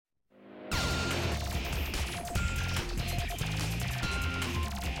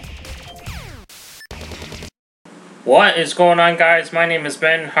What is going on, guys? My name is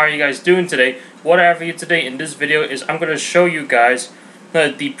Ben. How are you guys doing today? What I have for you today in this video is I'm going to show you guys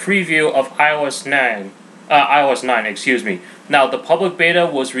the preview of iOS 9, excuse me. Now, the public beta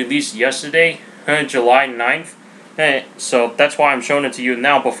was released yesterday, July 9th, so that's why I'm showing it to you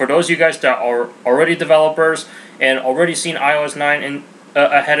now. But for those of you guys that are already developers and already seen iOS 9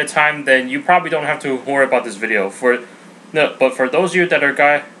 ahead of time, then you probably don't have to worry about this video. But for those of you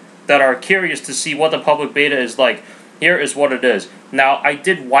that are curious to see what the public beta is like, here is what it is. Now, I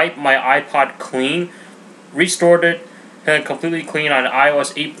did wipe my iPod clean, restored it completely clean on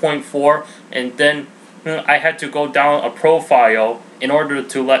iOS 8.4, and then I had to go down a profile in order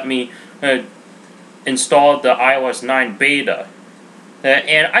to let me install the iOS 9 beta.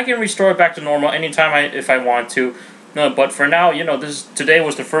 And I can restore it back to normal anytime if I want to. But for now, today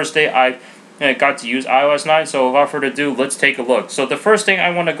was the first day I got to use iOS 9, so without further ado, let's take a look. So the first thing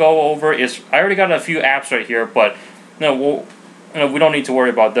I want to go over is, I already got a few apps right here, but we don't need to worry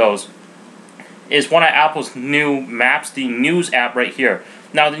about those. Is one of Apple's new maps, the News app right here.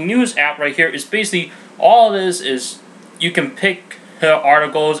 Now, the News app right here is basically, all it is you can pick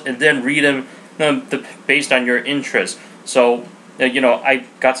articles and then read them based on your interest. So, I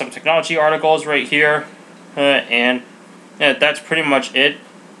got some technology articles right here, and that's pretty much it.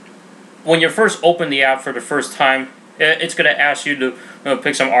 When you first open the app for the first time, it's going to ask you to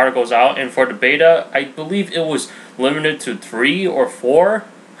pick some articles out. And for the beta, I believe it was limited to 3 or 4.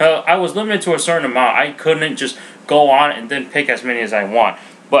 I was limited to a certain amount. I couldn't just go on and then pick as many as I want.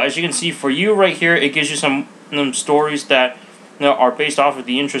 But as you can see, for you right here, it gives you some stories that are based off of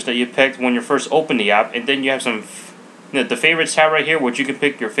the interest that you picked when you first open the app. And then you have some the favorites tab right here, which you can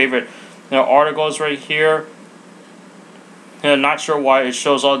pick your favorite articles right here. Not sure why it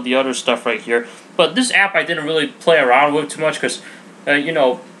shows all the other stuff right here. But this app I didn't really play around with too much because,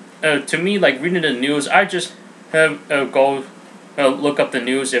 to me, like reading the news, I just go look up the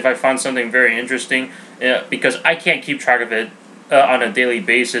news if I find something very interesting, because I can't keep track of it on a daily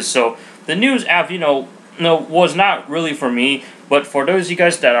basis. So the news app, was not really for me. But for those of you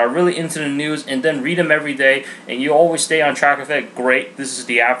guys that are really into the news and then read them every day and you always stay on track of it, great, this is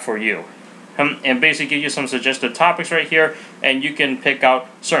the app for you. And basically give you some suggested topics right here, and you can pick out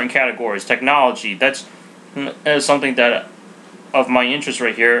certain categories. Technology, that's something that of my interest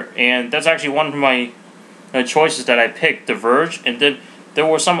right here, and that's actually one of my choices that I picked, The Verge, and then there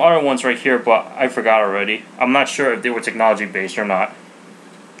were some other ones right here, but I forgot already. I'm not sure if they were technology based or not.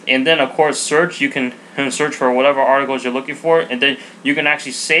 And then, of course, search. You can search for whatever articles you're looking for, and then you can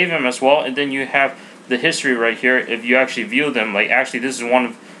actually save them as well, and then you have the history right here if you actually view them. Like, actually, this is one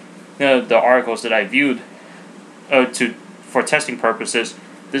of the articles that I viewed for testing purposes.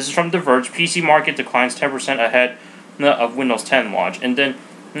 This is from The Verge. PC market declines 10% ahead of Windows 10 launch. And then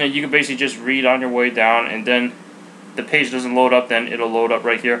you can basically just read on your way down, and then the page doesn't load up, then it'll load up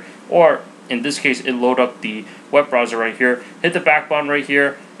right here. Or in this case, it'll load up the web browser right here. Hit the back button right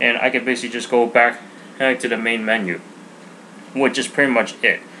here, and I can basically just go back to the main menu, which is pretty much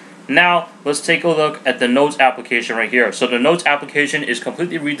it. Now, let's take a look at the Notes application right here. So the Notes application is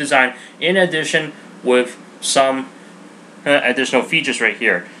completely redesigned, in addition with some additional features right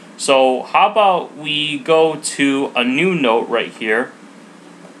here. So how about we go to a new note right here,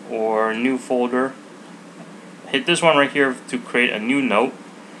 or new folder. Hit this one right here to create a new note.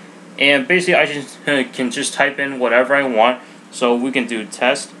 And basically I just can just type in whatever I want. So we can do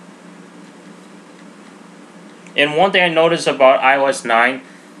test. And one thing I noticed about iOS 9,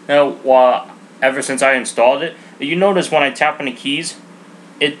 ever since I installed it, you notice when I tap on the keys,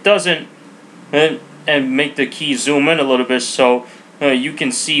 it doesn't and make the key zoom in a little bit, so you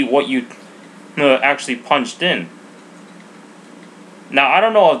can see what you actually punched in. Now, I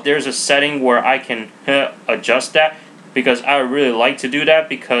don't know if there's a setting where I can adjust that, because I would really like to do that,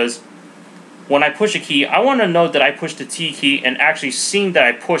 because when I push a key, I want to know that I pushed the T key and actually seeing that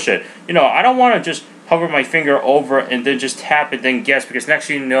I push it. I don't want to just hover my finger over and then just tap it, then guess, because next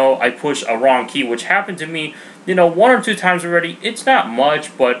thing you know, I push a wrong key, which happened to me, 1 or 2 times already. It's not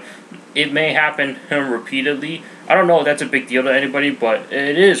much, but it may happen repeatedly. I don't know if that's a big deal to anybody, but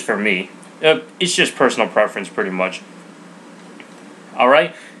it is for me. It's just personal preference, pretty much.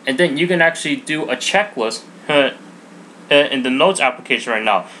 Alright, and then you can actually do a checklist in the Notes application right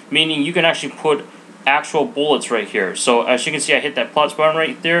now, meaning you can actually put actual bullets right here. So as you can see, I hit that plus button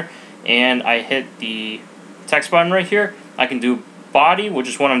right there, and I hit the text button right here. I can do body, which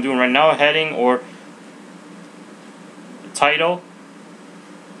is what I'm doing right now, heading or title,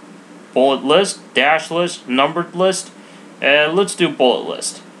 bullet list, dash list, numbered list. Let's do bullet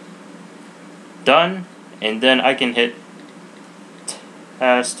list. Done, and then I can hit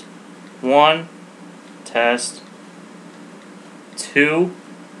test 1, test 2,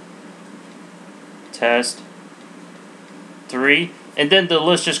 test 3, and then the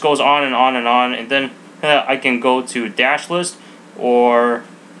list just goes on and on and on, and then I can go to dash list or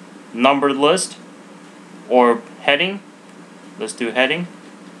numbered list or heading. Let's do heading.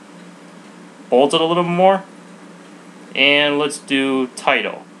 Bold it a little more, and let's do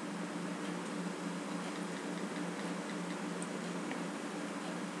title.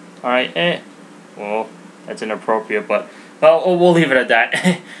 Alright, well, that's inappropriate, but well, we'll leave it at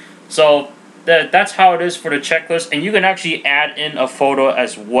that. So that's how it is for the checklist, and you can actually add in a photo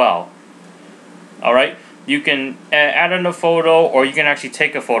as well. Alright, you can add in a photo, or you can actually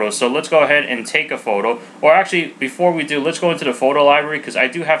take a photo. So let's go ahead and take a photo. Or actually, before we do, let's go into the photo library, because I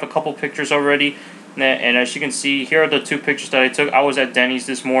do have a couple pictures already. And as you can see, here are the 2 pictures that I took. I was at Denny's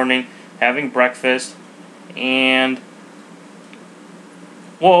this morning having breakfast, and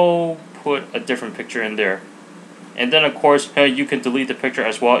we'll put a different picture in there. And then of course you can delete the picture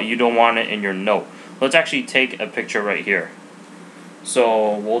as well. You don't want it in your note. Let's actually take a picture right here.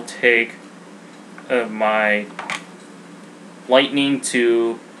 So we'll take my lightning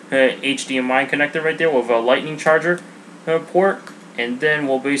to HDMI connector right there with a lightning charger port, and then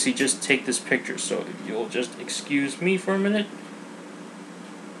we'll basically just take this picture. So if you'll just excuse me for a minute.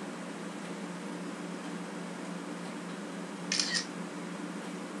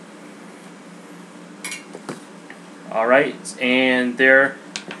 Alright, and there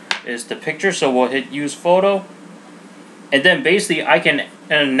is the picture, so we'll hit use photo, and then basically I can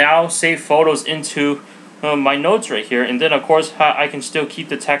now save photos into my notes right here, and then of course I can still keep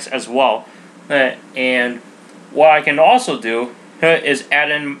the text as well. And what I can also do is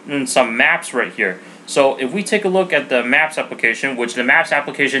add in some maps right here. So if we take a look at the maps application, which the maps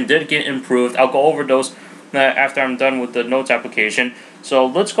application did get improved, I'll go over those after I'm done with the notes application. So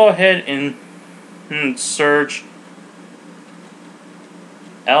let's go ahead and search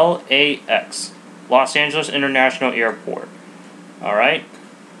LAX, Los Angeles International Airport. Alright.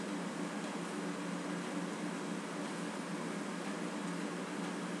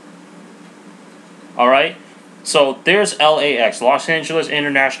 Alright, so there's LAX, Los Angeles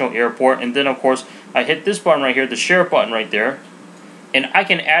International Airport, and then of course I hit this button right here, the share button right there, and I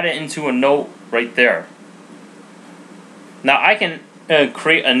can add it into a note right there. Now I can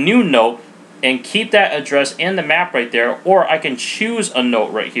create a new note and keep that address and the map right there, or I can choose a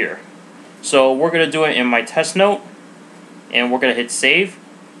note right here. So we're going to do it in my test note, and we're going to hit save,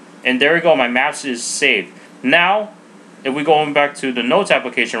 and there we go, my maps is saved. Now, if we go back to the notes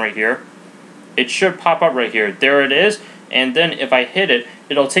application right here, it should pop up right here. There it is, and then if I hit it,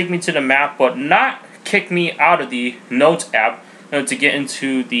 it'll take me to the map, but not kick me out of the notes app to get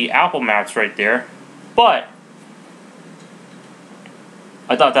into the Apple Maps right there. But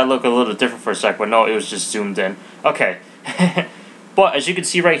I thought that looked a little different for a sec, but no, it was just zoomed in. Okay. But as you can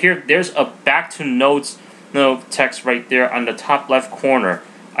see right here, there's a back to notes text right there on the top left corner.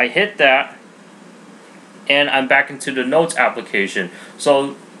 I hit that, and I'm back into the notes application.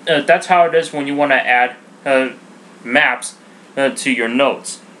 So that's how it is when you want to add maps to your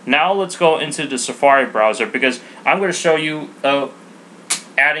notes. Now let's go into the Safari browser, because I'm going to show you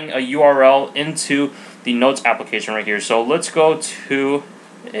adding a URL into the notes application right here. So let's go to,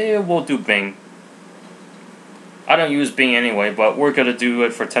 we'll do Bing. I don't use Bing anyway, but we're going to do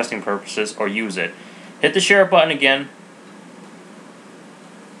it for testing purposes, or use it. Hit the share button again,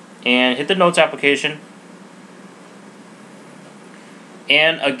 and hit the notes application.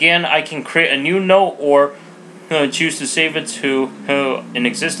 And again, I can create a new note, or choose to save it to an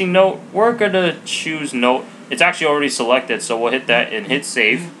existing note. We're going to choose note. It's actually already selected, so we'll hit that and hit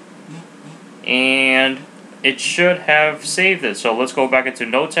save. And it should have saved it. So let's go back into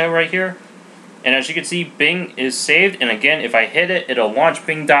Notes right here. And as you can see, Bing is saved. And again, if I hit it, it'll launch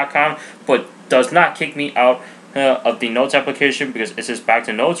Bing.com, but does not kick me out of the Notes application, because it says back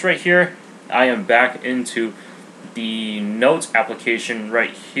to Notes right here. I am back into the Notes application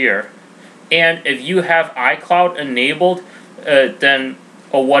right here. And if you have iCloud enabled, then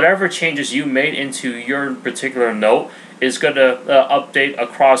whatever changes you made into your particular note is going to update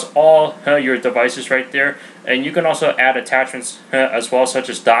across all your devices right there. And you can also add attachments as well, such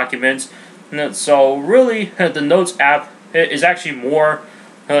as documents. So really, the Notes app is actually more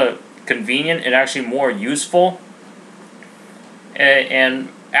convenient and actually more useful. And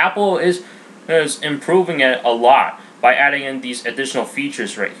Apple is improving it a lot by adding in these additional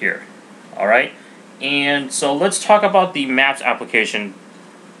features right here. Alright, and so let's talk about the Maps application,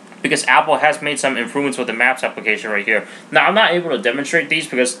 because Apple has made some improvements with the Maps application right here. Now, I'm not able to demonstrate these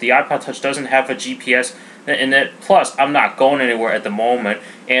because the iPod Touch doesn't have a GPS in it. Plus, I'm not going anywhere at the moment,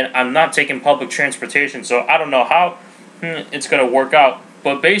 and I'm not taking public transportation, so I don't know how it's going to work out.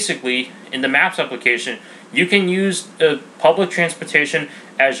 But basically, in the Maps application, you can use public transportation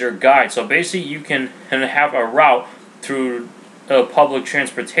as your guide. So basically, you can have a route through public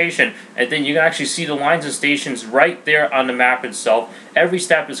transportation, and then you can actually see the lines and stations right there on the map itself. Every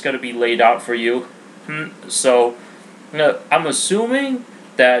step is going to be laid out for you. So I'm assuming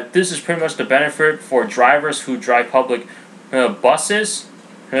that this is pretty much the benefit for drivers who drive public buses,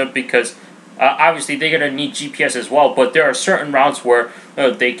 because obviously they're going to need GPS as well, but there are certain routes where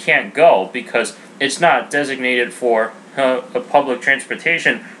they can't go because it's not designated for public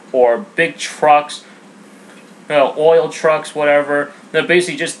transportation, or big trucks, oil trucks, whatever. They're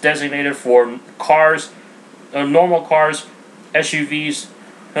basically just designated for cars, normal cars, SUVs,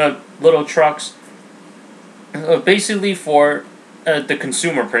 little trucks, basically for the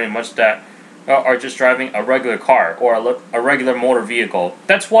consumer, pretty much, that are just driving a regular car or a regular motor vehicle.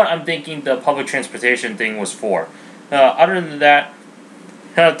 That's what I'm thinking the public transportation thing was for. Other than that,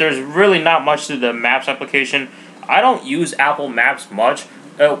 there's really not much to the Maps application. I don't use Apple Maps much.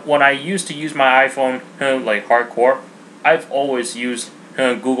 When I used to use my iPhone, like hardcore, I've always used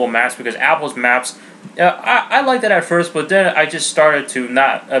Google Maps, because Apple's Maps, I liked it at first, but then I just started to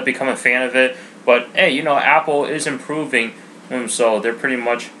not become a fan of it. But hey, Apple is improving, so they're pretty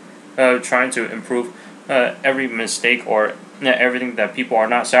much trying to improve every mistake or everything that people are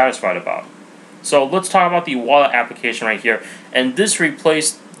not satisfied about. So let's talk about the wallet application right here. And this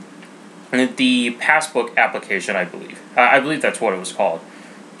replaced the Passbook application, I believe. I believe that's what it was called.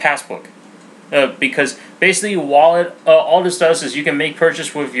 Passbook. Because basically Wallet, all this does is you can make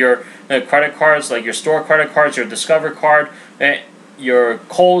purchase with your credit cards, like your store credit cards, your Discover card, your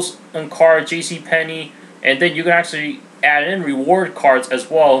Kohl's card, JCPenney, and then you can actually add in reward cards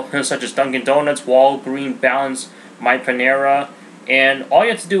as well, such as Dunkin' Donuts, Walgreens, Balance, My Panera. And all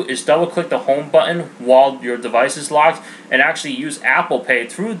you have to do is double click the home button while your device is locked and actually use Apple Pay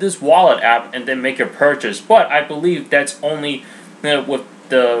through this wallet app and then make your purchase. But I believe that's only with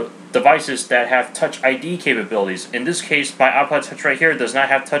the devices that have Touch ID capabilities. In this case, my iPod Touch right here does not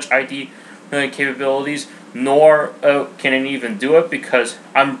have Touch ID capabilities, nor can it even do it, because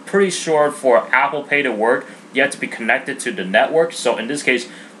I'm pretty sure for Apple Pay to work, you have to be connected to the network. So in this case,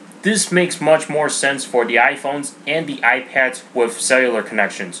 this makes much more sense for the iPhones and the iPads with cellular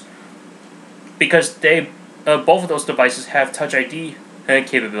connections, because they both of those devices have Touch ID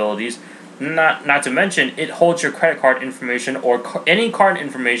capabilities. Not to mention, it holds your credit card information or any card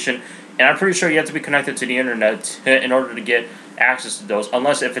information, and I'm pretty sure you have to be connected to the internet in order to get access to those,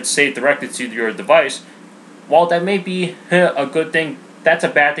 unless if it's saved directly to your device. While that may be a good thing, that's a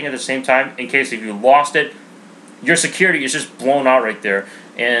bad thing at the same time, in case if you lost it, your security is just blown out right there.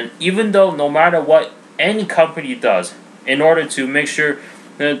 And even though no matter what any company does, in order to make sure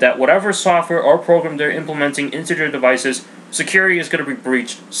that whatever software or program they're implementing into their devices, security is going to be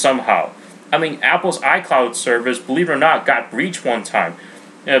breached somehow. I mean, Apple's iCloud service, believe it or not, got breached one time,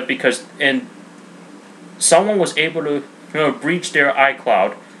 because someone was able to breach their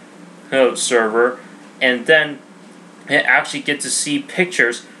iCloud server, and then actually get to see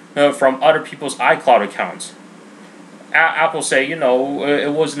pictures from other people's iCloud accounts. Apple say,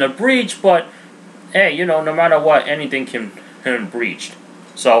 it wasn't a breach, but hey, no matter what, anything can be breached.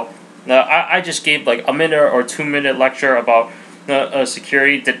 So I just gave like a minute or 2 minute lecture about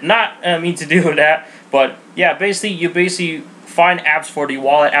security. Did not mean to do that, but yeah, you find apps for the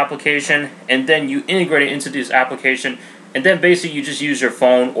wallet application, and then you integrate it into this application, and then basically you just use your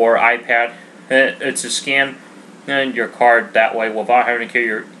phone or iPad to scan your card that way without having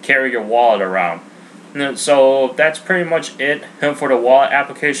to carry your wallet around. So that's pretty much it for the wallet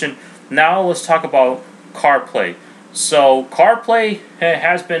application. Now let's talk about CarPlay. So CarPlay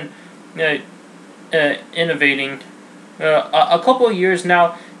has been innovating a couple of years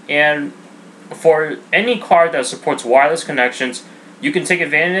now, and for any car that supports wireless connections, you can take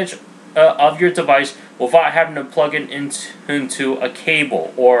advantage of your device without having to plug it into a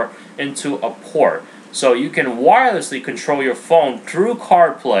cable or into a port. So you can wirelessly control your phone through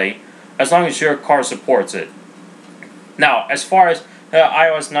CarPlay as long as your car supports it. Now, as far as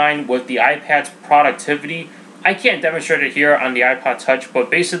iOS 9 with the iPad's productivity, I can't demonstrate it here on the iPod Touch,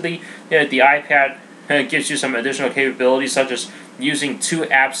 but basically the iPad gives you some additional capabilities, such as using 2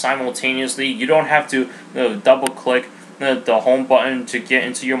 apps simultaneously. You don't have to double click the home button to get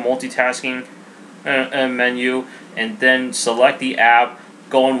into your multitasking menu and then select the app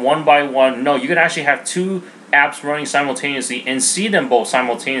going one by one. No, you can actually have 2 apps running simultaneously and see them both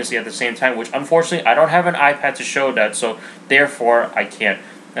simultaneously at the same time, which unfortunately I don't have an iPad to show that, so therefore I can't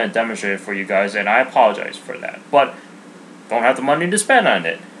demonstrate it for you guys, and I apologize for that, but don't have the money to spend on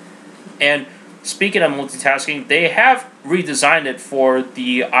it. And speaking of multitasking, they have redesigned it for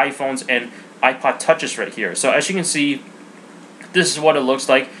the iPhones and iPod touches right here. So as you can see, this is what it looks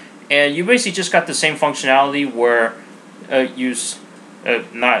like, and you basically just got the same functionality where you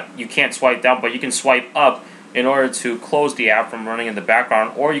can't swipe down, but you can swipe up in order to close the app from running in the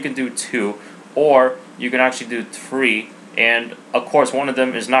background, or you can do 2, or you can actually do 3, and of course one of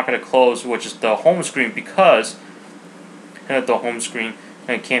them is not going to close, which is the home screen, because the home screen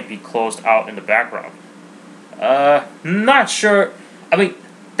can't be closed out in the background. Not sure. I mean,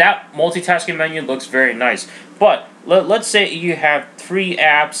 that multitasking menu looks very nice, but let's say you have 3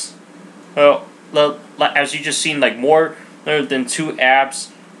 apps, as you just seen, like more than 2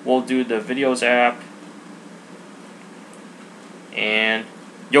 apps. We'll do the videos app, and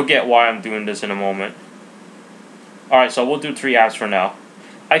you'll get why I'm doing this in a moment. Alright, so we'll do 3 apps for now.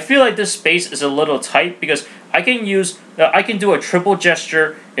 I feel like this space is a little tight because I can do a triple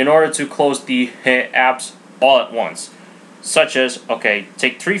gesture in order to close the apps all at once. Such as, okay,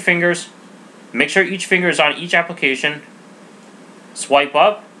 take 3 fingers, make sure each finger is on each application, swipe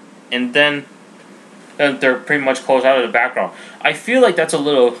up, and then they're pretty much closed out of the background. I feel like that's a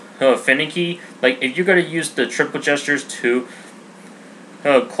little finicky. Like, if you're going to use the triple gestures to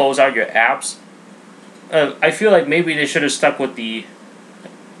close out your apps, I feel like maybe they should have stuck with the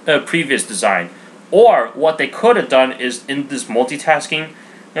previous design. Or what they could have done is, in this multitasking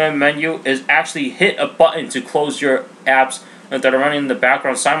menu, is actually hit a button to close your apps that are running in the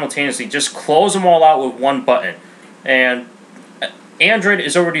background simultaneously. Just close them all out with one button. And Android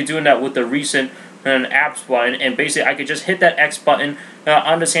is already doing that with the recent apps button, and basically I could just hit that X button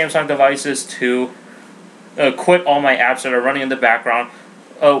on the Samsung devices to quit all my apps that are running in the background.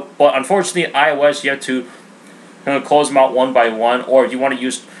 But unfortunately, iOS, you have to close them out one by one, or if you want to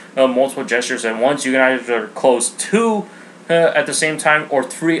use multiple gestures at once, you can either close 2 at the same time or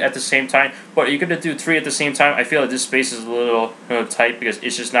 3 at the same time. But you're going to do 3 at the same time, I feel like this space is a little tight because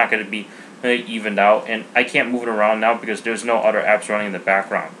it's just not going to be evened out, and I can't move it around now because there's no other apps running in the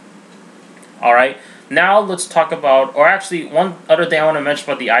background. Alright, now let's talk about, or actually one other thing I want to mention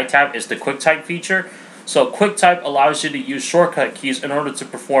about the iTab is the QuickType feature. So QuickType allows you to use shortcut keys in order to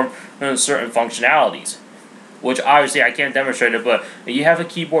perform certain functionalities, which obviously I can't demonstrate it, but you have a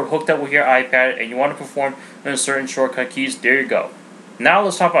keyboard hooked up with your iPad and you want to perform certain shortcut keys, there you go. Now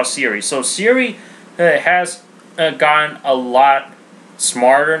let's talk about Siri. So Siri has gotten a lot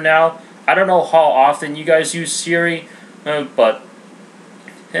smarter now. I don't know how often you guys use Siri, but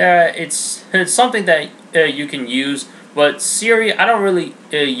it's something that you can use. But Siri, I don't really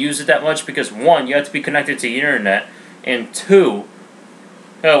use it that much because 1, you have to be connected to the internet, and 2,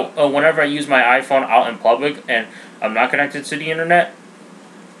 whenever I use my iPhone out in public and I'm not connected to the internet,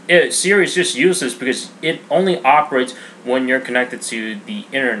 Siri is just useless because it only operates when you're connected to the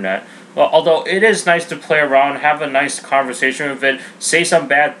internet. Well, although it is nice to play around, have a nice conversation with it, say some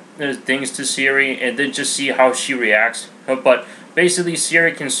bad things to Siri, and then just see how she reacts. But basically,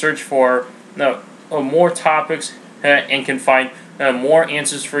 Siri can search for more topics and can find more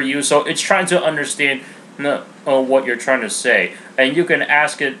answers for you. So it's trying to understand what you're trying to say, and you can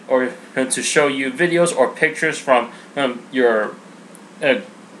ask it or to show you videos or pictures from your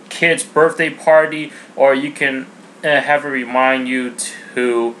kid's birthday party, or you can have it remind you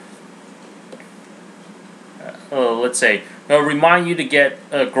to let's say remind you to get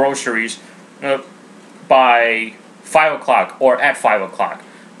groceries by 5 o'clock or at 5 o'clock.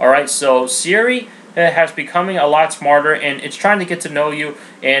 Alright, so Siri has becoming a lot smarter, and it's trying to get to know you,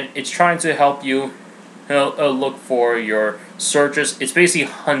 and it's trying to help you look for your searches. It's basically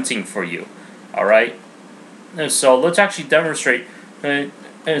hunting for you. Alright, so let's actually demonstrate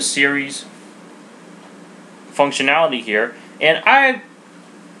Siri's functionality here. And I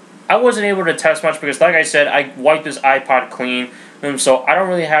wasn't able to test much because, like I said, I wiped this iPod clean, so I don't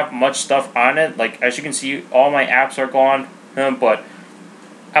really have much stuff on it. Like, as you can see, all my apps are gone, but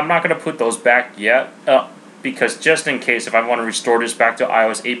I'm not going to put those back yet, because just in case, if I want to restore this back to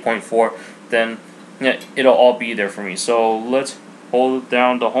iOS 8.4, then it'll all be there for me. So let's hold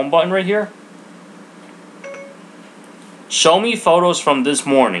down the home button right here. Show me photos from this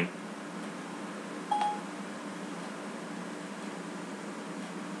morning.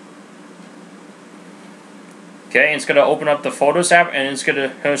 Okay, and it's going to open up the Photos app, and it's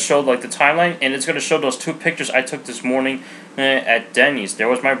going to show like the timeline, and it's going to show those 2 pictures I took this morning at Denny's. There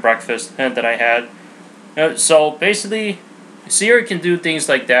was my breakfast that I had. So basically, Siri can do things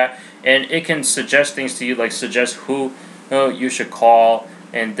like that, and it can suggest things to you, like suggest who you should call,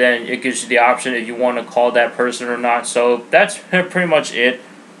 and then it gives you the option if you want to call that person or not. So that's pretty much it,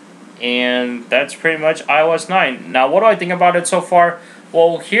 and that's pretty much iOS 9. Now, what do I think about it so far?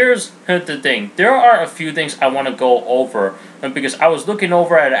 Well, here's the thing. There are a few things I want to go over because I was looking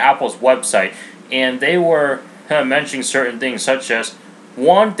over at Apple's website and they were mentioning certain things, such as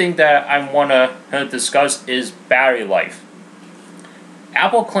one thing that I want to discuss is battery life.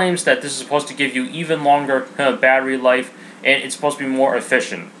 Apple claims that this is supposed to give you even longer battery life and it's supposed to be more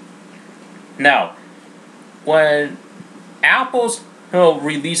efficient. Now, when Apple's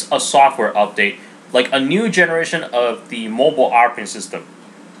release a software update, like a new generation of the mobile operating system,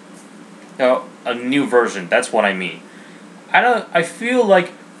 a new version, that's what I mean. I feel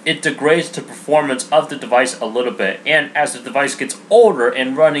like it degrades the performance of the device a little bit, and as the device gets older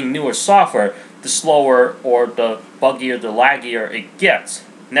and running newer software, the slower or the buggier, the laggier it gets.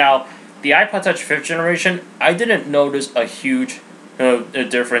 Now, the iPod Touch 5th generation, I didn't notice a huge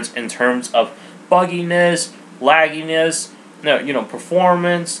difference in terms of bugginess, lagginess,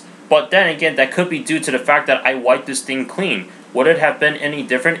 performance. But then again, that could be due to the fact that I wiped this thing clean. Would it have been any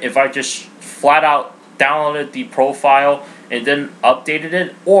different if I just flat out downloaded the profile and then updated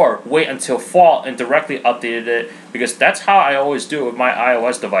it, or wait until fall and directly updated it? Because that's how I always do it with my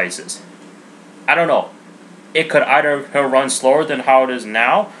iOS devices. I don't know. It could either run slower than how it is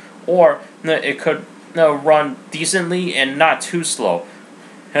now, or it could run decently and not too slow.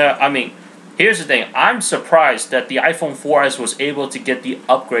 I mean, here's the thing. I'm surprised that the iPhone 4S was able to get the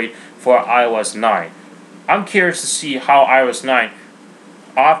upgrade for iOS 9. I'm curious to see how iOS 9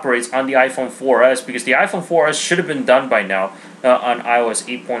 operates on the iPhone 4S, because the iPhone 4S should have been done by now on iOS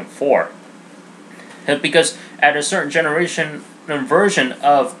 8.4. Because at a certain generation version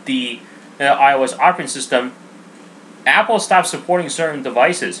of the iOS operating system, Apple stopped supporting certain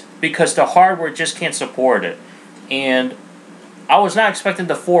devices because the hardware just can't support it. And I was not expecting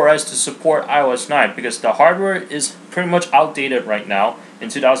the 4S to support iOS 9 because the hardware is pretty much outdated right now in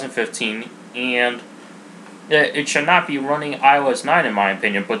 2015, and it should not be running iOS 9 in my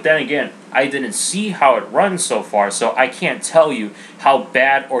opinion. But then again, I didn't see how it runs so far, so I can't tell you how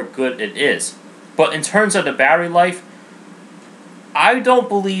bad or good it is. But in terms of the battery life, I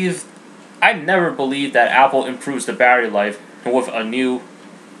never believed that Apple improves the battery life with a new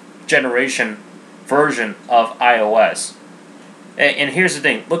generation version of iOS. And here's the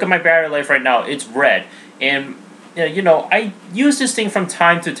thing. Look at my battery life right now. It's red. And, I use this thing from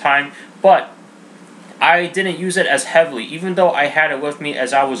time to time, but I didn't use it as heavily, even though I had it with me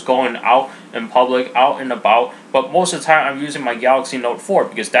as I was going out in public, out and about. But most of the time, I'm using my Galaxy Note 4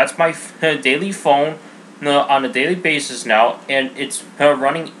 because that's my daily phone on a daily basis now, and it's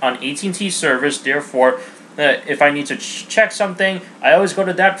running on AT&T service. Therefore, if I need to check something, I always go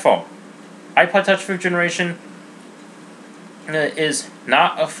to that phone. iPod Touch 5th generation is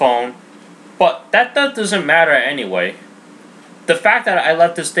not a phone, but that doesn't matter anyway. The fact that I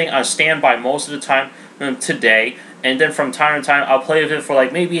left this thing on standby most of the time today, and then from time to time I'll play with it for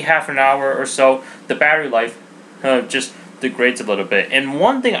like maybe half an hour or so, the battery life just degrades a little bit. And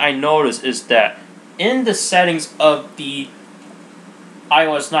one thing I noticed is that in the settings of the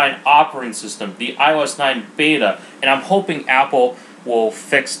iOS 9 operating system, the iOS 9 beta, and I'm hoping Apple will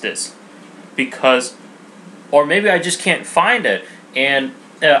fix this, because, or maybe I just can't find it, and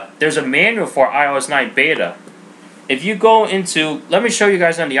there's a manual for iOS 9 beta. If you go into, let me show you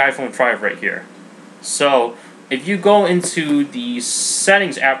guys on the iPhone 5 right here. So, if you go into the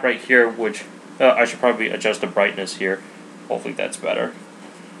settings app right here, which I should probably adjust the brightness here. Hopefully that's better.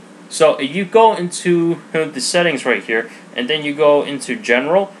 So, if you go into the settings right here, and then you go into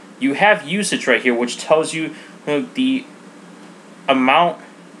general, you have usage right here, which tells you the amount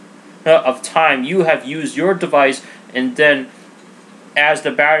of time you have used your device, and then as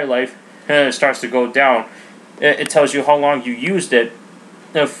the battery life starts to go down, it tells you how long you used it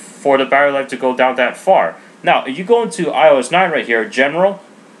for the battery life to go down that far. Now, if you go into iOS 9 right here, general,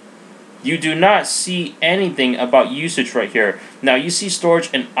 you do not see anything about usage right here. Now, you see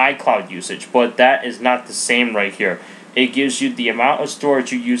storage and iCloud usage, but that is not the same right here. It gives you the amount of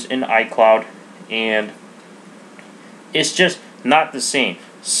storage you use in iCloud, and it's just not the same.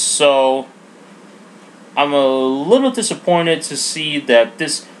 So, I'm a little disappointed to see that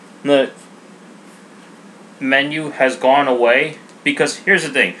the menu has gone away, because here's the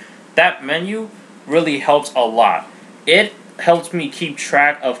thing. That menu really helps a lot. It helps me keep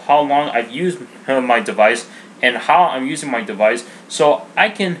track of how long I've used my device and how I'm using my device, so I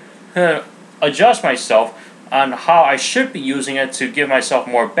can adjust myself on how I should be using it to give myself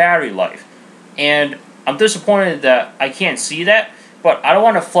more battery life. And I'm disappointed that I can't see that, but I don't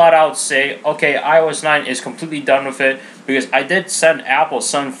want to flat out say, okay, iOS 9 is completely done with it, because I did send Apple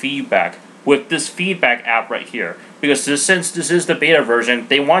some feedback with this feedback app right here. Because since this is the beta version,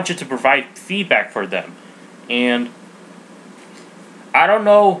 they want you to provide feedback for them. And I don't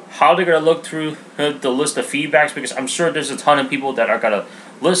know how they're going to look through the list of feedbacks, because I'm sure there's a ton of people that are going to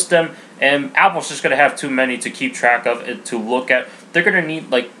list them, and Apple's just going to have too many to keep track of and to look at. They're going to need,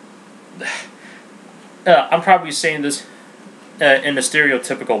 like, I'm probably saying this in a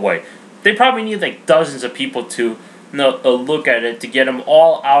stereotypical way. They probably need like dozens of people to look at it to get them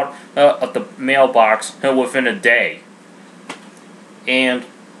all out of the mailbox within a day. And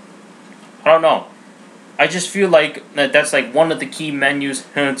I don't know. I just feel like that's like one of the key menus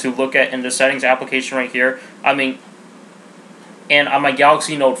to look at in the settings application right here. I mean, and on my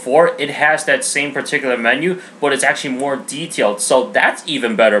Galaxy Note 4, it has that same particular menu, but it's actually more detailed. So that's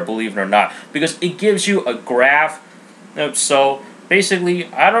even better, believe it or not, because it gives you a graph. So basically,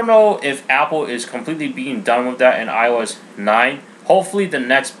 I don't know if Apple is completely being done with that in iOS 9. Hopefully the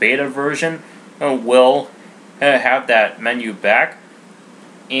next beta version will have that menu back.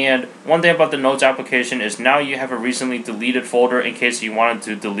 And one thing about the Notes application is now you have a recently deleted folder in case you wanted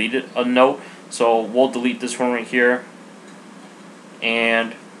to delete a note. So we'll delete this one right here.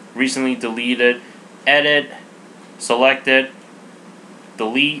 And recently deleted, edit, select it,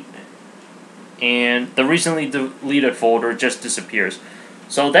 delete, and the recently deleted folder just disappears.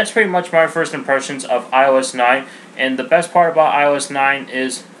 So that's pretty much my first impressions of iOS 9. And the best part about iOS 9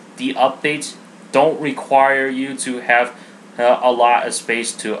 is the updates don't require you to have a lot of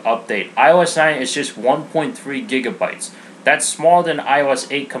space to update. iOS 9 is just 1.3 gigabytes. That's smaller than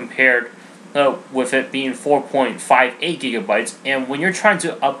iOS 8 compared with it being 4.58 gigabytes. And when you're trying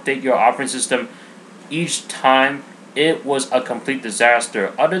to update your operating system each time, it was a complete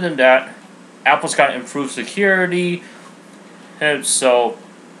disaster. Other than that, Apple's got improved security. And so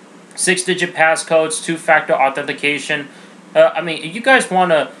 6-digit passcodes, 2-factor authentication. I mean, if you guys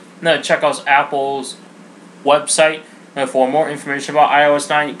want to check out Apple's website for more information about iOS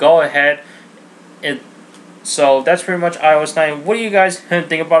 9, go ahead. So that's pretty much iOS 9. What do you guys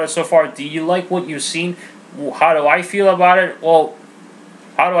think about it so far? Do you like what you've seen? How do I feel about it? Well,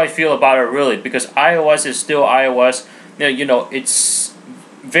 how do I feel about it really? Because iOS is still iOS. You know, it's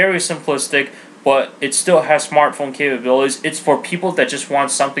very simplistic, but it still has smartphone capabilities. It's for people that just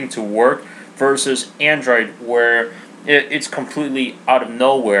want something to work versus Android, where it's completely out of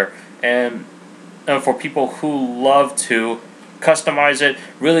nowhere. And for people who love to customize it,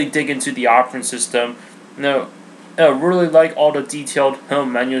 really dig into the operating system, really like all the detailed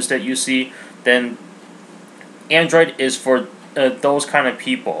menus that you see, then Android is for those kind of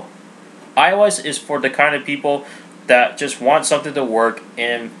people. iOS is for the kind of people that just want something to work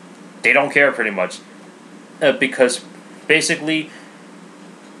and they don't care pretty much. Because basically,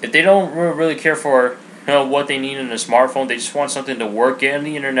 if they don't really care for what they need in a smartphone, they just want something to work, get on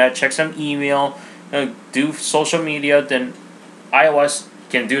the internet, check some email, do social media, then iOS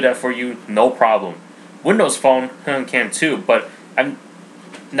can do that for you, no problem. Windows Phone can too, but I've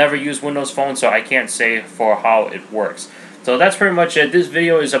never used Windows Phone, so I can't say for how it works. So that's pretty much it. This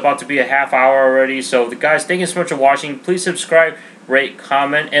video is about to be a half hour already. So guys, thank you so much for watching. Please subscribe, rate,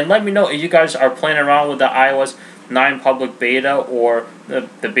 comment, and let me know if you guys are playing around with the iOS 9 public beta or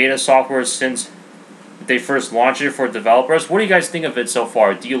the beta software since they first launched it for developers. What do you guys think of it so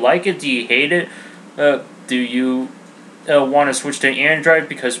far? Do you like it? Do you hate it? Do you want to switch to Android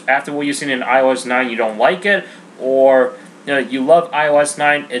because after what you've seen in iOS 9 you don't like it? Or you love iOS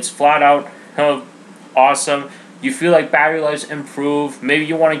 9, it's flat out awesome. You feel like battery life's improved. Maybe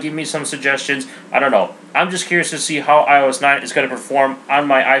you want to give me some suggestions. I don't know. I'm just curious to see how iOS 9 is going to perform on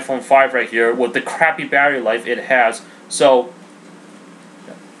my iPhone 5 right here with the crappy battery life it has. So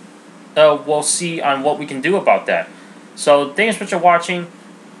we'll see on what we can do about that. So thanks so much for watching.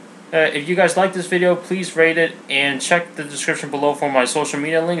 If you guys like this video, please rate it and check the description below for my social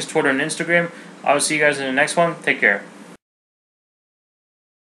media links, Twitter and Instagram. I will see you guys in the next one. Take care.